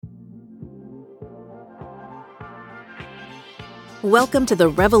Welcome to the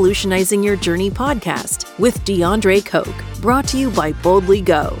Revolutionizing Your Journey podcast with DeAndre Koch, brought to you by Boldly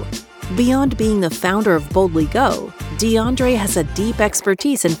Go. Beyond being the founder of Boldly Go, DeAndre has a deep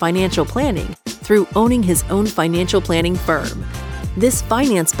expertise in financial planning through owning his own financial planning firm. This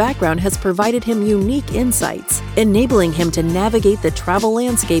finance background has provided him unique insights, enabling him to navigate the travel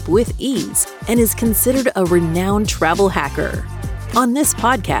landscape with ease, and is considered a renowned travel hacker. On this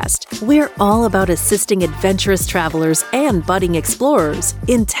podcast, we're all about assisting adventurous travelers and budding explorers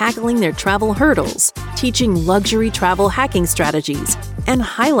in tackling their travel hurdles, teaching luxury travel hacking strategies, and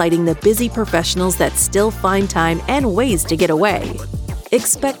highlighting the busy professionals that still find time and ways to get away.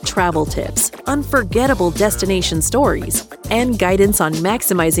 Expect travel tips, unforgettable destination stories, and guidance on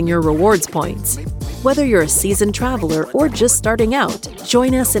maximizing your rewards points. Whether you're a seasoned traveler or just starting out,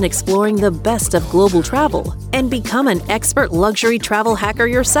 join us in exploring the best of global travel and become an expert luxury travel hacker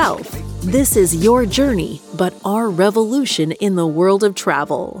yourself. This is your journey, but our revolution in the world of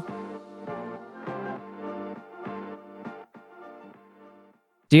travel.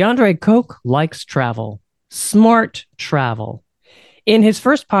 DeAndre Koch likes travel, smart travel. In his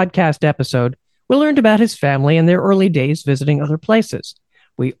first podcast episode, we learned about his family and their early days visiting other places.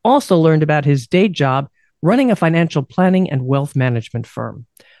 We also learned about his day job running a financial planning and wealth management firm.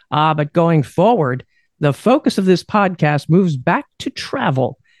 But going forward, the focus of this podcast moves back to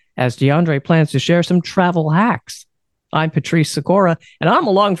travel, as DeAndre plans to share some travel hacks. I'm Patrice Sikora, and I'm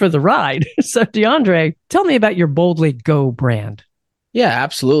along for the ride. So DeAndre, tell me about your Boldly Go brand. Yeah,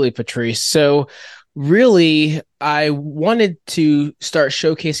 absolutely, Patrice. So really, I wanted to start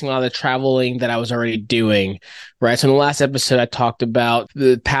showcasing a lot of the traveling that I was already doing, right? So in the last episode, I talked about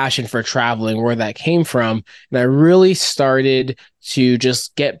the passion for traveling, where that came from. And I really started to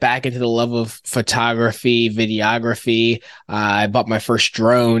just get back into the love of photography, videography. I bought my first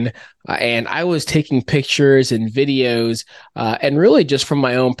drone and I was taking pictures and videos and really just from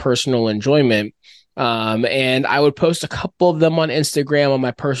my own personal enjoyment. And I would post a couple of them on Instagram on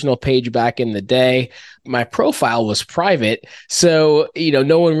my personal page back in the day. My profile was private, so,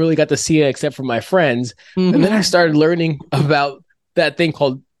 no one really got to see it except for my friends. Mm-hmm. And then I started learning about that thing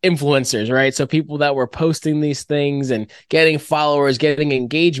called influencers, right? So people that were posting these things and getting followers, getting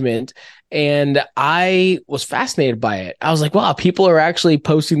engagement. And I was fascinated by it. I was like, wow, people are actually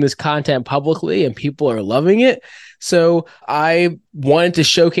posting this content publicly and people are loving it. So I wanted to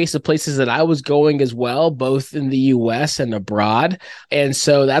showcase the places that I was going as well, both in the US and abroad. And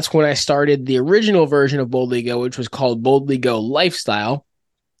so that's when I started the original version of Boldly Go, which was called Boldly Go Lifestyle.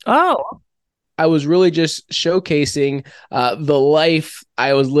 Oh, I was really just showcasing the life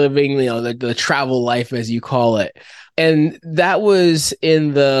I was living, the travel life, as you call it. And that was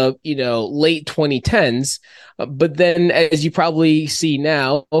in the, late 2010s. But then, as you probably see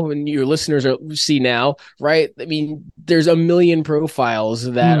now, and your listeners see now, right? I mean, there's a million profiles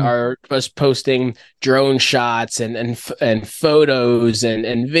that are just posting drone shots and photos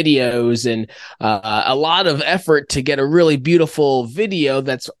and videos and a lot of effort to get a really beautiful video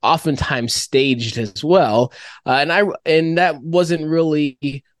that's oftentimes staged as well. And that wasn't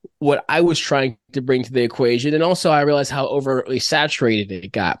really what I was trying to bring to the equation. And also I realized how overtly saturated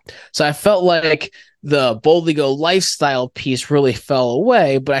it got. So I felt like the Boldly Go lifestyle piece really fell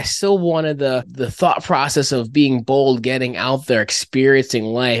away, but I still wanted the thought process of being bold, getting out there, experiencing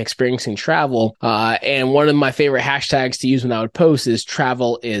life, experiencing travel. And one of my favorite hashtags to use when I would post is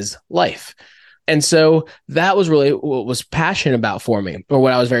travel is life. And so that was really what was passionate about for me, or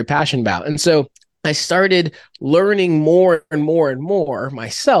what I was very passionate about. And so I started learning more and more and more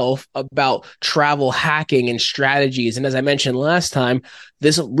myself about travel hacking and strategies. And as I mentioned last time,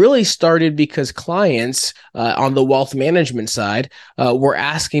 this really started because clients on the wealth management side were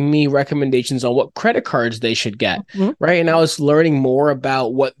asking me recommendations on what credit cards they should get, right? And I was learning more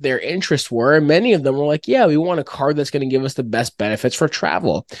about what their interests were. And many of them were like, yeah, we want a card that's going to give us the best benefits for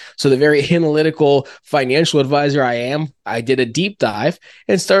travel. So the very analytical financial advisor I am, I did a deep dive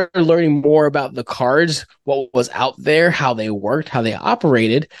and started learning more about the cards, what was out there, how they worked, how they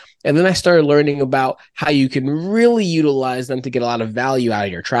operated. And then I started learning about how you can really utilize them to get a lot of value out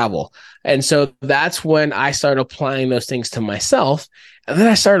of your travel. And so that's when I started applying those things to myself. And then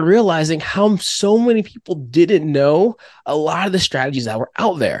I started realizing how so many people didn't know a lot of the strategies that were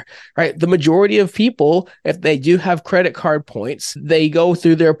out there, right? The majority of people, if they do have credit card points, they go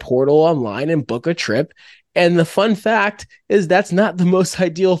through their portal online and book a trip. And the fun fact is that's not the most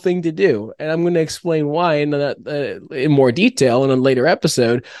ideal thing to do. And I'm going to explain why in more detail in a later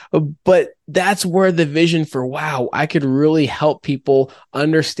episode. But that's where the vision for, wow, I could really help people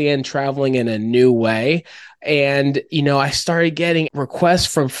understand traveling in a new way. And, I started getting requests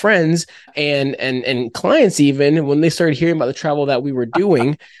from friends and clients, even when they started hearing about the travel that we were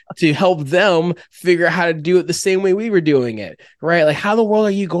doing, to help them figure out how to do it the same way we were doing it, right? Like, how in the world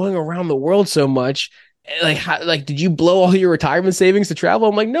are you going around the world so much? Like, did you blow all your retirement savings to travel?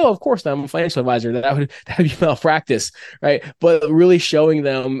 I'm like, no, of course not. I'm a financial advisor. That'd be malpractice, right? But really showing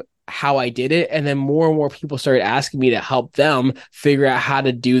them how I did it. And then more and more people started asking me to help them figure out how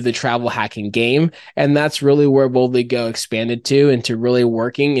to do the travel hacking game. And that's really where Boldly Go expanded to, into really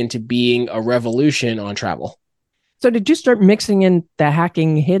working into being a revolution on travel. So did you start mixing in the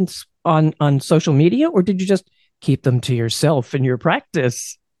hacking hints on social media, or did you just keep them to yourself in your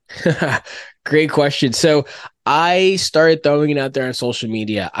practice? Great question. So I started throwing it out there on social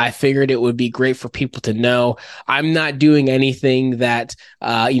media. I figured it would be great for people to know I'm not doing anything that,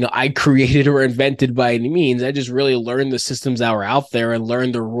 I created or invented by any means. I just really learned the systems that were out there and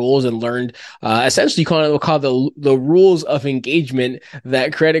learned the rules and learned essentially we'll call the rules of engagement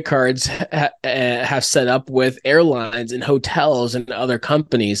that credit cards have set up with airlines and hotels and other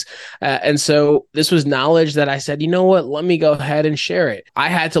companies. And so this was knowledge that I said, you know what, let me go ahead and share it. I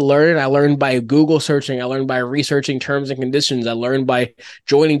had to learn it. I learned by Google searching. I learned by researching terms and conditions. I learned by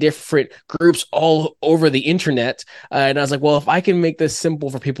joining different groups all over the internet. And I was like, well, if I can make this simple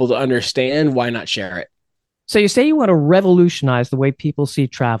for people to understand, why not share it? So you say you want to revolutionize the way people see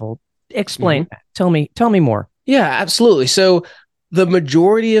travel. Explain that. Tell me more. Yeah, absolutely. So the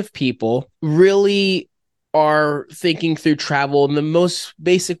majority of people really are thinking through travel in the most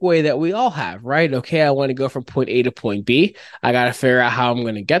basic way that we all have, right? Okay, I want to go from point A to point B. I got to figure out how I'm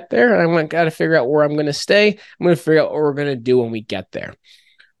going to get there. And I got to figure out where I'm going to stay. I'm going to figure out what we're going to do when we get there.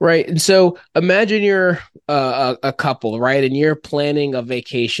 Right. And so imagine you're a couple, right? And you're planning a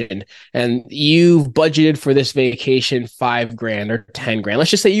vacation and you've budgeted for this vacation $5,000 or $10,000. Let's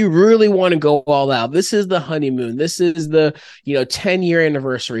just say you really want to go all out. This is the honeymoon. This is the, 10-year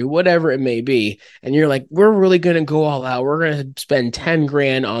anniversary, whatever it may be. And you're like, we're really going to go all out. We're going to spend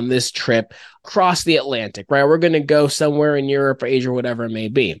 $10,000 on this trip across the Atlantic, right? We're going to go somewhere in Europe or Asia, or whatever it may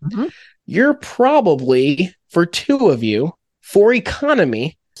be. Mm-hmm. You're probably, for two of you, for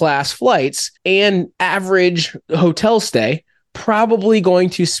economy class flights and average hotel stay, probably going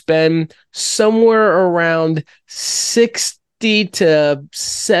to spend somewhere around 60 to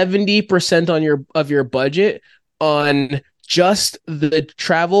 70% of your budget on just the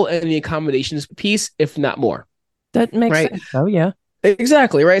travel and the accommodations piece, if not more. That makes sense. Oh yeah,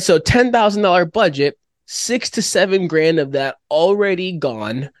 exactly right. So $10,000 budget, $6,000 to $7,000 of that already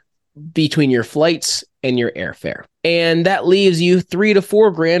gone between your flights and your airfare. And that leaves you $3,000 to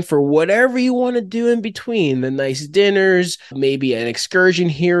 $4,000 for whatever you want to do in between, the nice dinners, maybe an excursion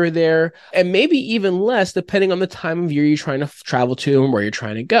here or there, and maybe even less depending on the time of year you're trying to travel to and where you're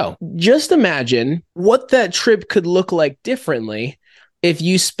trying to go. Just imagine what that trip could look like differently if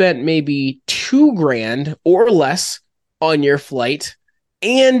you spent maybe $2,000 or less on your flight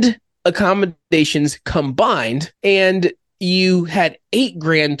and accommodations combined, and you had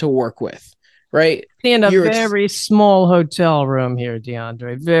 $8,000 to work with. Right. In a very small hotel room here,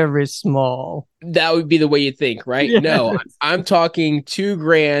 DeAndre, very small. That would be the way you think, right? Yeah. No, I'm talking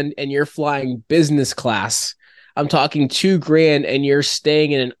 $2,000 and you're flying business class. I'm talking $2,000 and you're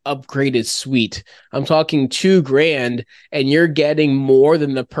staying in an upgraded suite. I'm talking $2,000 and you're getting more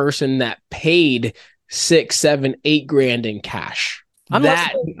than the person that paid $6,000, $7,000, $8,000 in cash.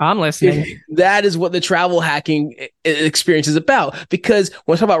 I'm listening. That is what the travel hacking experience is about. Because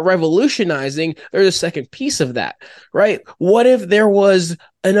when I talk about revolutionizing, there's a second piece of that, right? What if there was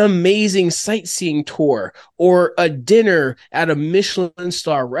an amazing sightseeing tour or a dinner at a Michelin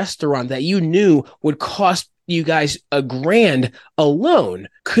star restaurant that you knew would cost you guys $1,000 alone?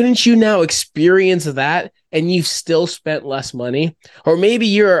 Couldn't you now experience that and you've still spent less money? Or maybe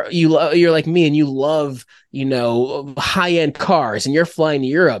you're like me and you love, high-end cars and you're flying to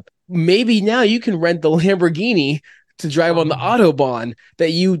Europe. Maybe now you can rent the Lamborghini to drive on the Autobahn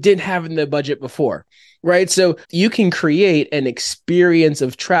that you didn't have in the budget before, right? So you can create an experience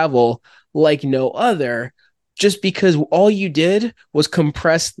of travel like no other, just because all you did was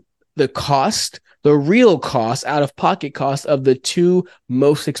compress the cost, the real cost, out of pocket cost of the two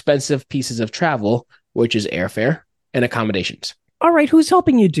most expensive pieces of travel, which is airfare and accommodations. All right. Who's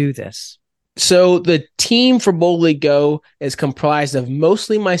helping you do this? So the team for Boldly Go is comprised of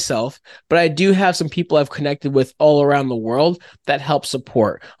mostly myself, but I do have some people I've connected with all around the world that help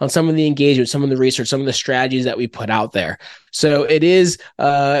support on some of the engagement, some of the research, some of the strategies that we put out there. So it is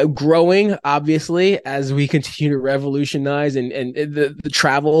growing, obviously, as we continue to revolutionize and the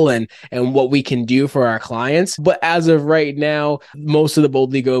travel and what we can do for our clients. But as of right now, most of the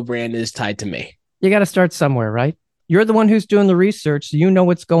Boldly Go brand is tied to me. You got to start somewhere, right? You're the one who's doing the research, so you know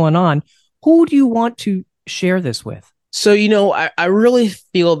what's going on. Who do you want to share this with? So, I really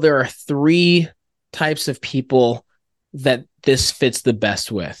feel there are three types of people that this fits the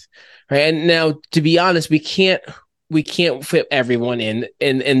best with, right? And now, to be honest, we can't fit everyone in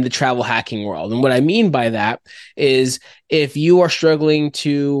the travel hacking world. And what I mean by that is if you are struggling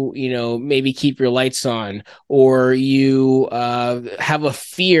to, maybe keep your lights on, or you have a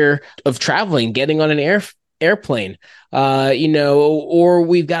fear of traveling, getting on an airplane, or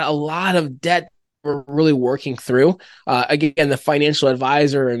we've got a lot of debt we're really working through. Again, the financial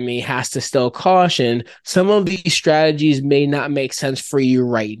advisor in me has to still caution some of these strategies may not make sense for you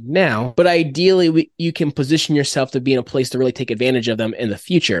right now, but ideally you can position yourself to be in a place to really take advantage of them in the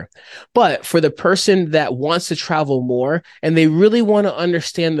future. But for the person that wants to travel more and they really want to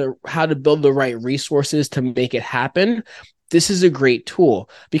understand how to build the right resources to make it happen, this is a great tool,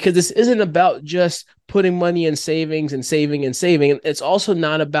 because this isn't about just putting money in savings and saving and saving. It's also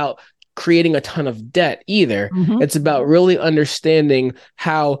not about creating a ton of debt either. Mm-hmm. It's about really understanding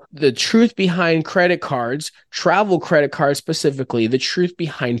how the truth behind credit cards, travel credit cards specifically, the truth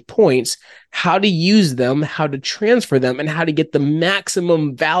behind points, how to use them, how to transfer them, and how to get the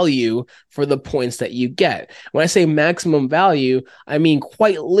maximum value for the points that you get. When I say maximum value, I mean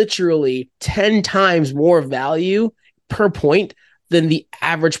quite literally 10 times more value per point than the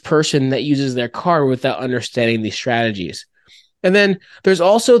average person that uses their card without understanding these strategies. And then there's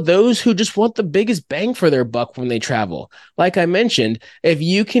also those who just want the biggest bang for their buck when they travel. Like I mentioned, if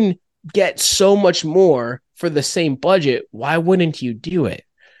you can get so much more for the same budget, why wouldn't you do it?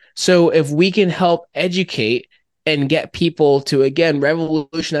 So if we can help educate and get people to, again,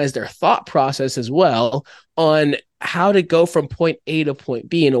 revolutionize their thought process as well on how to go from point A to point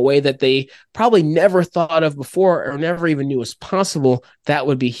B in a way that they probably never thought of before or never even knew was possible, that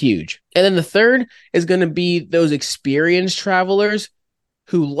would be huge. And then the third is going to be those experienced travelers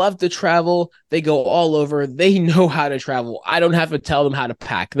who love to travel. They go all over. They know how to travel. I don't have to tell them how to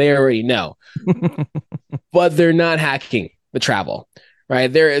pack. They already know. But they're not hacking the travel. Right.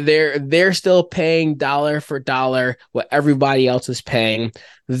 They're still paying dollar for dollar what everybody else is paying.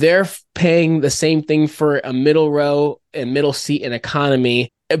 They're paying the same thing for a middle row and middle seat in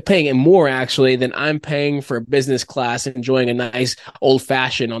economy, paying it more actually than I'm paying for business class, enjoying a nice old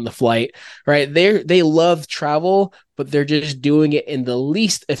fashioned on the flight. Right. They love travel, but they're just doing it in the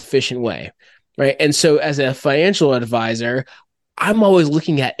least efficient way. Right. And so as a financial advisor, I'm always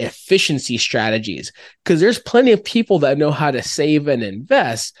looking at efficiency strategies, because there's plenty of people that know how to save and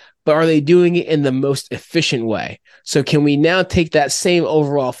invest, but are they doing it in the most efficient way? So can we now take that same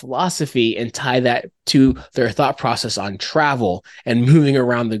overall philosophy and tie that to their thought process on travel and moving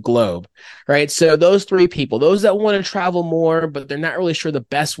around the globe, right? So those three people, those that want to travel more, but they're not really sure the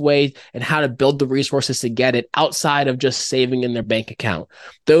best way and how to build the resources to get it outside of just saving in their bank account.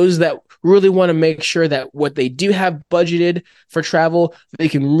 Those that really want to make sure that what they do have budgeted for travel, they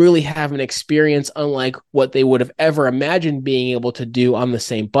can really have an experience unlike what they would have ever imagined being able to do on the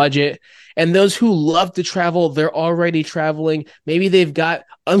same budget. And those who love to travel, they're already traveling. Maybe they've got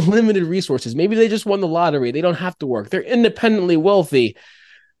unlimited resources. Maybe they just won the lottery. They don't have to work. They're independently wealthy,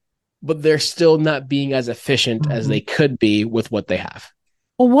 but they're still not being as efficient as they could be with what they have.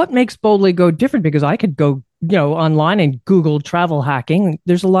 Well, what makes Boldly Go different? Because I could go, online and Google travel hacking.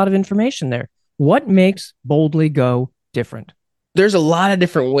 There's a lot of information there. What makes Boldly Go different? There's a lot of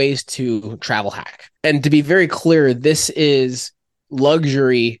different ways to travel hack. And to be very clear, this is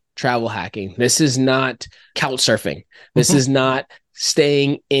luxury travel hacking. This is not couch surfing. This is not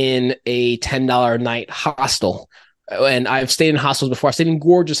staying in a $10 a night hostel. And I've stayed in hostels before. I've stayed in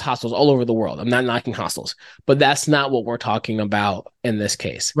gorgeous hostels all over the world. I'm not knocking hostels, but that's not what we're talking about in this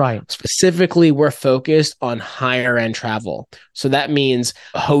case. Right. Specifically, we're focused on higher end travel. So that means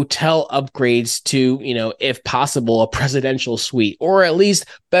hotel upgrades to, if possible, a presidential suite, or at least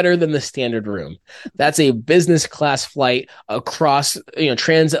better than the standard room. That's a business class flight across,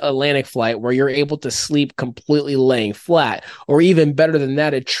 transatlantic flight where you're able to sleep completely laying flat, or even better than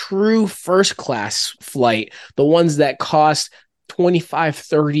that, a true first class flight, the ones that cost 25,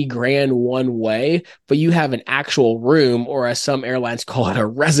 30 grand one way, but you have an actual room, or as some airlines call it, a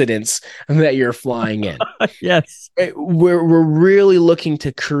residence that you're flying in. Yes. We're really looking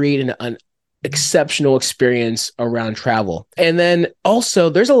to create an exceptional experience around travel. And then also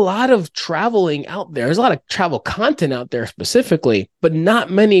there's a lot of traveling out there. There's a lot of travel content out there specifically, but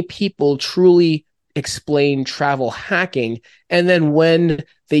not many people truly explain travel hacking. And then when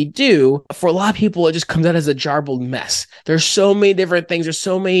they do, for a lot of people, it just comes out as a jarbled mess. There's so many different things. There's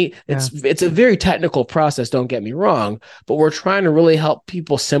so many, it's a very technical process, don't get me wrong, but we're trying to really help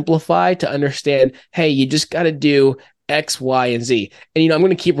people simplify to understand, hey, you just got to do X, Y, and Z. And, I'm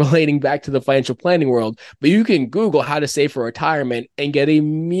going to keep relating back to the financial planning world, but you can Google how to save for retirement and get a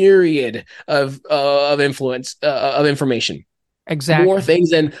myriad of influence, of information. Exactly. More things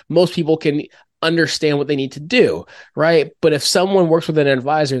than most people can understand what they need to do, right? But if someone works with an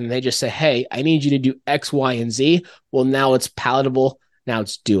advisor and they just say, hey, I need you to do X, Y, and Z, well, now it's palatable. Now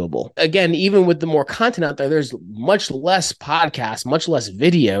it's doable. Again, even with the more content out there, there's much less podcasts, much less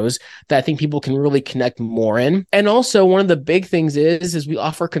videos that I think people can really connect more in. And also one of the big things is we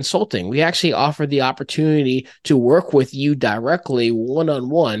offer consulting. We actually offer the opportunity to work with you directly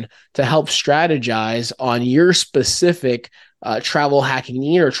one-on-one to help strategize on your specific travel hacking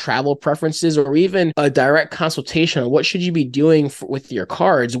need or travel preferences, or even a direct consultation on what should you be doing with your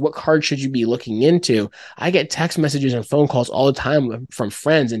cards, what cards should you be looking into. I get text messages and phone calls all the time from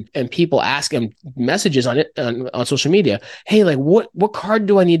friends and people asking messages on it on social media. Hey, like what card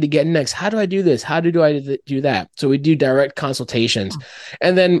do I need to get next? How do I do this? How do I do that? So we do direct consultations.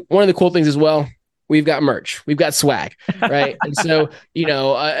 And then one of the cool things as well, we've got merch, we've got swag, right? And so,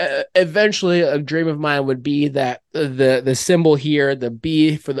 eventually a dream of mine would be that the symbol here, the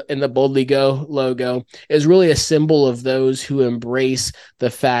B in the Boldly Go logo, is really a symbol of those who embrace the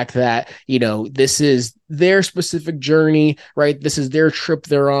fact that, this is their specific journey, right? This is their trip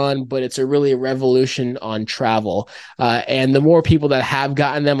they're on, but it's really a revolution on travel. And the more people that have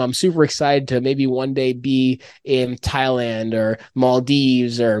gotten them, I'm super excited to maybe one day be in Thailand or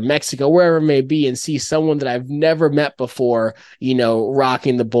Maldives or Mexico, wherever it may be, and see someone that I've never met before,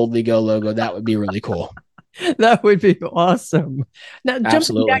 rocking the Boldly Go logo. That would be really cool. That would be awesome. Now,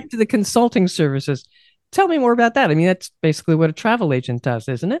 Absolutely. Jumping back to the consulting services, tell me more about that. I mean, that's basically what a travel agent does,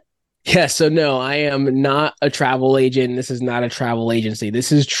 isn't it? Yeah, so no, I am not a travel agent. This is not a travel agency.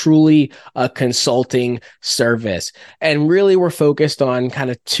 This is truly a consulting service. And really, we're focused on kind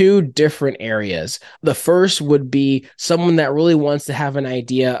of two different areas. The first would be someone that really wants to have an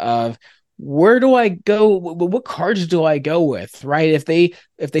idea of, where do I go? What cards do I go with, right? If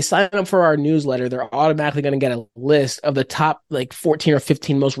they sign up for our newsletter, they're automatically going to get a list of the top 14 or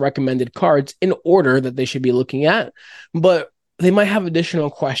 15 most recommended cards in order that they should be looking at. But they might have additional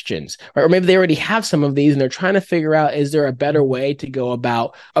questions, right? Or maybe they already have some of these and they're trying to figure out, is there a better way to go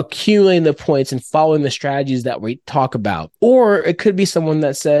about accumulating the points and following the strategies that we talk about? Or it could be someone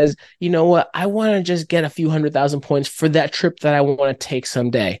that says, you know what, I want to just get a few 100,000 points for that trip that I want to take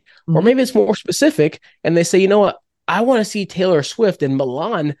someday. Mm-hmm. Or maybe it's more specific and they say, you know what, I want to see Taylor Swift in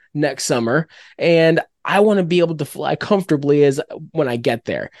Milan next summer, and I want to be able to fly comfortably as when I get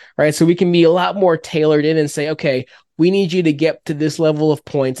there, right? So we can be a lot more tailored in and say, okay, we need you to get to this level of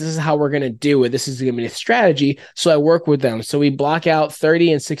points. This is how we're going to do it. This is going to be a strategy. So I work with them. So we block out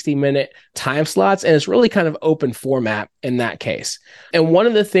 30 and 60-minute time slots, and it's really kind of open format in that case. And one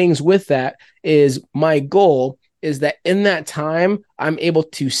of the things with that is my goal is that in that time, I'm able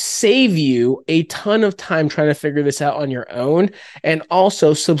to save you a ton of time trying to figure this out on your own, and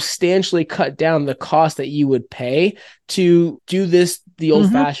also substantially cut down the cost that you would pay to do this the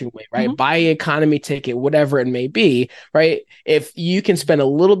old-fashioned way, right? Mm-hmm. Buy an economy ticket, whatever it may be, right? If you can spend a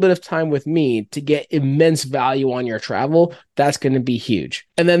little bit of time with me to get immense value on your travel, that's going to be huge.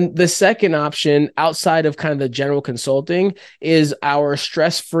 And then the second option outside of kind of the general consulting is our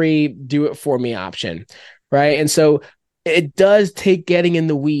stress-free do-it-for-me option, right? And so it does take getting in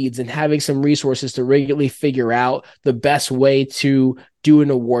the weeds and having some resources to regularly figure out the best way to do an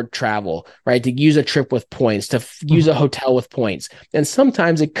award travel, right? To use a trip with points, to use a hotel with points. And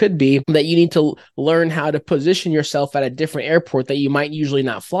sometimes it could be that you need to learn how to position yourself at a different airport that you might usually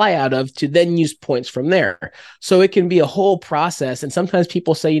not fly out of to then use points from there. So it can be a whole process. And sometimes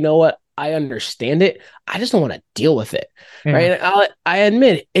people say, you know what? I understand it. I just don't want to deal with it, right? And I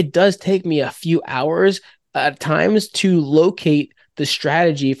admit it does take me a few hours at times to locate the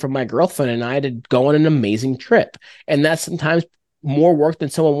strategy for my girlfriend and I to go on an amazing trip. And that's sometimes more work than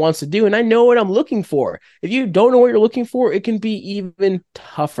someone wants to do. And I know what I'm looking for. If you don't know what you're looking for, it can be even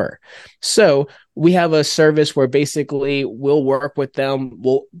tougher. So we have a service where basically we'll work with them.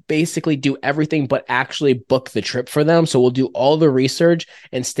 We'll basically do everything but actually book the trip for them. So we'll do all the research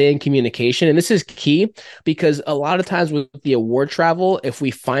and stay in communication. And this is key because a lot of times with the award travel, if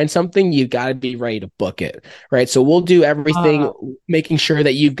we find something, you got to be ready to book it, right? So we'll do everything, making sure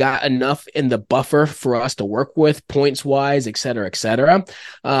that you've got enough in the buffer for us to work with points wise, et cetera, et cetera.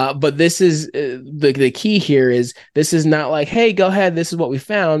 But this is the key here is this is not like, hey, go ahead, this is what we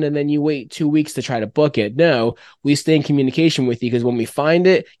found. And then you wait 2 weeks to try to book it. No, we stay in communication with you because when we find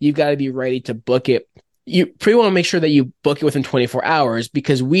it, you've got to be ready to book it. You pretty want to make sure that you book it within 24 hours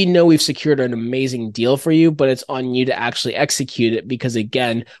because we know we've secured an amazing deal for you, but it's on you to actually execute it because,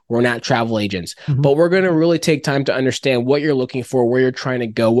 again, we're not travel agents. Mm-hmm. But we're going to really take time to understand what you're looking for, where you're trying to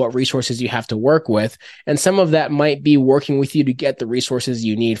go, what resources you have to work with. And some of that might be working with you to get the resources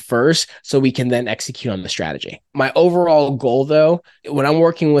you need first so we can then execute on the strategy. My overall goal, though, when I'm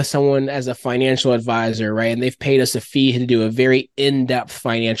working with someone as a financial advisor, right, and they've paid us a fee to do a very in-depth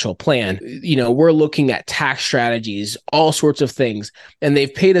financial plan, we're looking at tax strategies, all sorts of things. And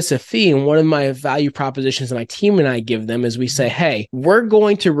they've paid us a fee. And one of my value propositions that my team and I give them is we say, hey, we're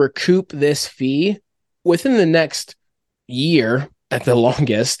going to recoup this fee within the next year at the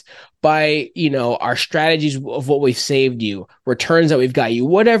longest by, our strategies of what we've saved you, returns that we've got you,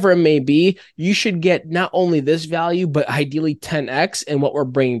 whatever it may be. You should get not only this value, but ideally 10x in what we're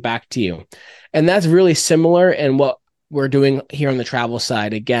bringing back to you. And that's really similar in what we're doing here on the travel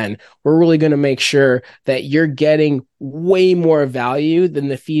side. Again, we're really going to make sure that you're getting way more value than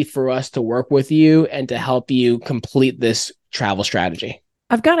the fee for us to work with you and to help you complete this travel strategy.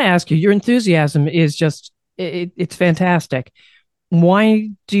 I've got to ask you, your enthusiasm is just, it's fantastic.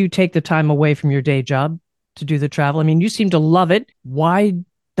 Why do you take the time away from your day job to do the travel? I mean, you seem to love it. Why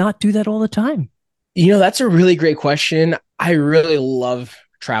not do that all the time? That's a really great question. I really love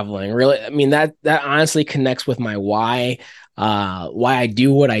traveling. Really, I mean, that honestly connects with my why I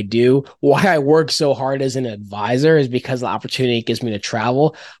do what I do, why I work so hard as an advisor is because the opportunity it gives me to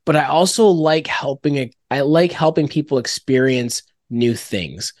travel. But I also like helping people experience new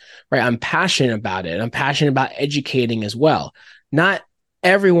things, right? I'm passionate about it. I'm passionate about educating as well. Not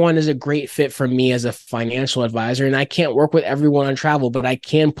everyone is a great fit for me as a financial advisor, and I can't work with everyone on travel, but I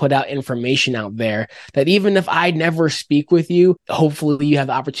can put out information out there that even if I never speak with you, hopefully you have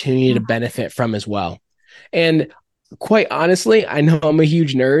the opportunity to benefit from as well. And quite honestly, I know I'm a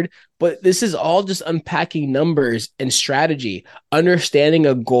huge nerd, but this is all just unpacking numbers and strategy, understanding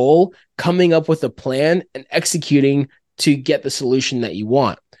a goal, coming up with a plan, and executing to get the solution that you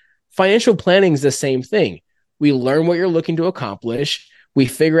want. Financial planning is the same thing. We learn what you're looking to accomplish. We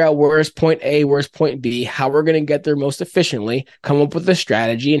figure out where's point A, where's point B, how we're going to get there most efficiently, come up with a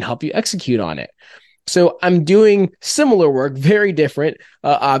strategy and help you execute on it. So I'm doing similar work, very different,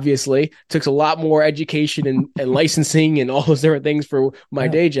 obviously. Took a lot more education and licensing and all those different things for my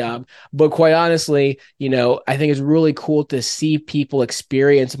day job. But quite honestly, I think it's really cool to see people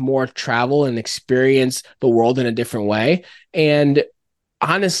experience more travel and experience the world in a different way. And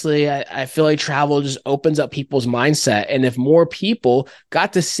honestly, I feel like travel just opens up people's mindset. And if more people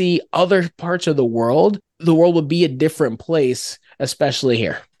got to see other parts of the world would be a different place, especially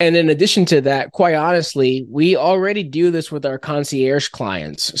here. And in addition to that, quite honestly, we already do this with our concierge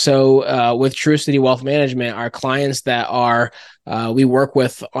clients. So with TrueCity Wealth Management, our clients that are we work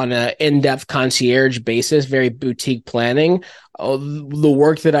with on an in-depth concierge basis, very boutique planning. The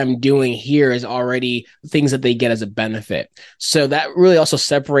work that I'm doing here is already things that they get as a benefit. So that really also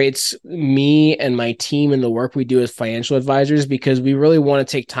separates me and my team and the work we do as financial advisors, because we really want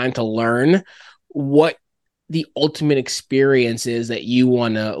to take time to learn what the ultimate experience is that you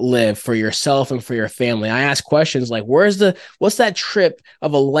want to live for yourself and for your family. I ask questions like, what's that trip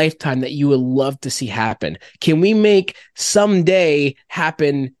of a lifetime that you would love to see happen? Can we make someday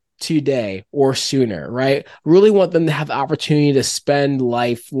happen today or sooner, right? Really want them to have the opportunity to spend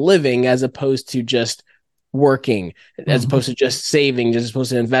life living as opposed to just working, as opposed to just saving, as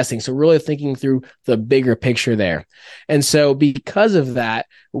opposed to investing. So really thinking through the bigger picture there. And so because of that,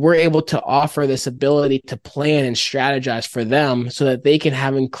 we're able to offer this ability to plan and strategize for them so that they can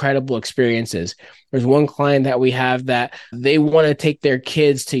have incredible experiences. There's one client that we have that they want to take their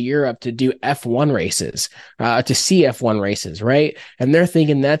kids to Europe to do F1 races, to see F1 races, right? And they're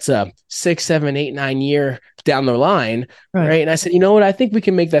thinking that's a 6, 7, 8, 9 year down the line, right? And I said, you know what? I think we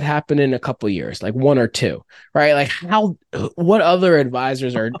can make that happen in a couple of years, like 1 or 2, right? Like what other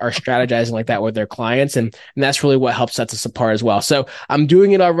advisors are strategizing like that with their clients? And that's really what helps set us apart as well. So I'm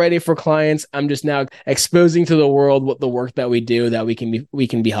doing it already for clients. I'm just now exposing to the world what the work that we do that we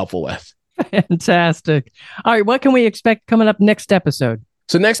can be helpful with. Fantastic. All right. What can we expect coming up next episode?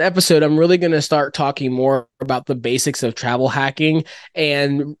 So next episode, I'm really going to start talking more about the basics of travel hacking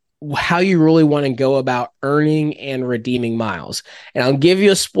and how you really want to go about earning and redeeming miles. And I'll give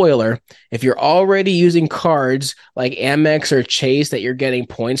you a spoiler. If you're already using cards like Amex or Chase that you're getting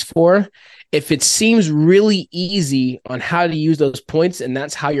points for, if it seems really easy on how to use those points and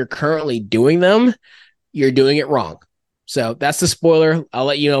that's how you're currently doing them, you're doing it wrong. So that's the spoiler. I'll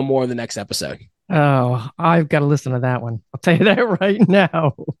let you know more in the next episode. Oh, I've got to listen to that one. I'll tell you that right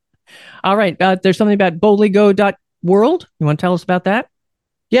now. All right. There's something about boldlygo.world. You want to tell us about that?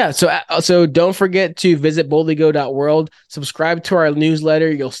 Yeah. So don't forget to visit boldlygo.world, subscribe to our newsletter.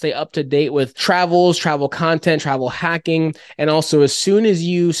 You'll stay up to date with travels, travel content, travel hacking. And also, as soon as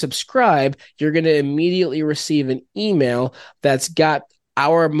you subscribe, you're going to immediately receive an email that's got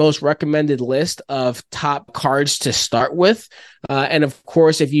our most recommended list of top cards to start with. And of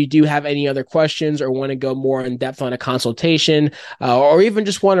course, if you do have any other questions or want to go more in depth on a consultation, or even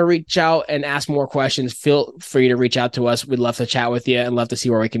just want to reach out and ask more questions, feel free to reach out to us. We'd love to chat with you and love to see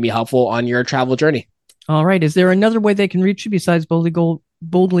where we can be helpful on your travel journey. All right. Is there another way they can reach you besides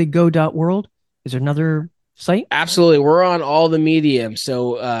boldlygo.world? Is there another site? Absolutely. We're on all the mediums.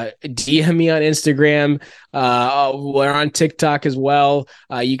 So DM me on Instagram. We're on TikTok as well.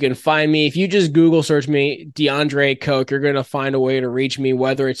 You can find me. If you just Google search me, DeAndre Koch, you're going to find a way to reach me,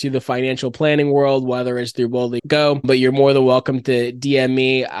 whether it's through the financial planning world, whether it's through Boldly Go. But you're more than welcome to DM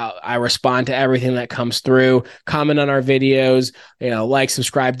me. I respond to everything that comes through. Comment on our videos, like,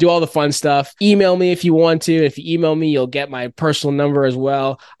 subscribe, do all the fun stuff. Email me if you want to. If you email me, you'll get my personal number as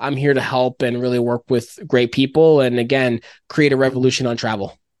well. I'm here to help and really work with great people. And again, create a revolution on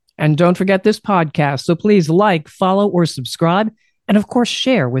travel. And don't forget this podcast. So please like, follow, or subscribe. And of course,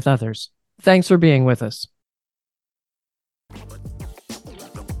 share with others. Thanks for being with us.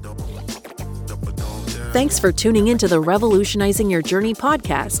 Thanks for tuning into the Revolutionizing Your Journey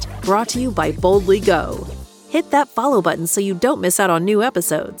podcast, brought to you by Boldly Go. Hit that follow button so you don't miss out on new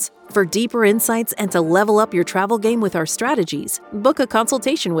episodes. For deeper insights and to level up your travel game with our strategies, book a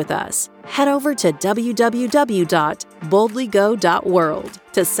consultation with us. Head over to www.boldlygo.world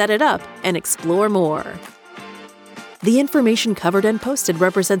to set it up and explore more. The information covered and posted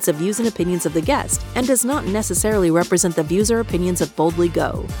represents the views and opinions of the guest and does not necessarily represent the views or opinions of Boldly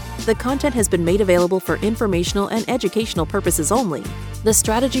Go. The content has been made available for informational and educational purposes only. The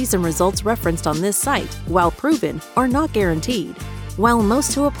strategies and results referenced on this site, while proven, are not guaranteed. While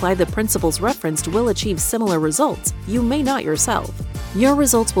most who apply the principles referenced will achieve similar results, you may not yourself. Your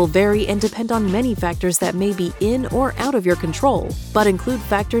results will vary and depend on many factors that may be in or out of your control, but include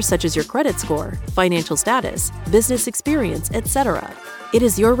factors such as your credit score, financial status, business experience, etc. It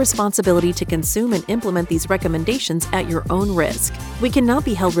is your responsibility to consume and implement these recommendations at your own risk. We cannot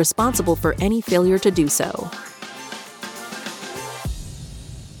be held responsible for any failure to do so.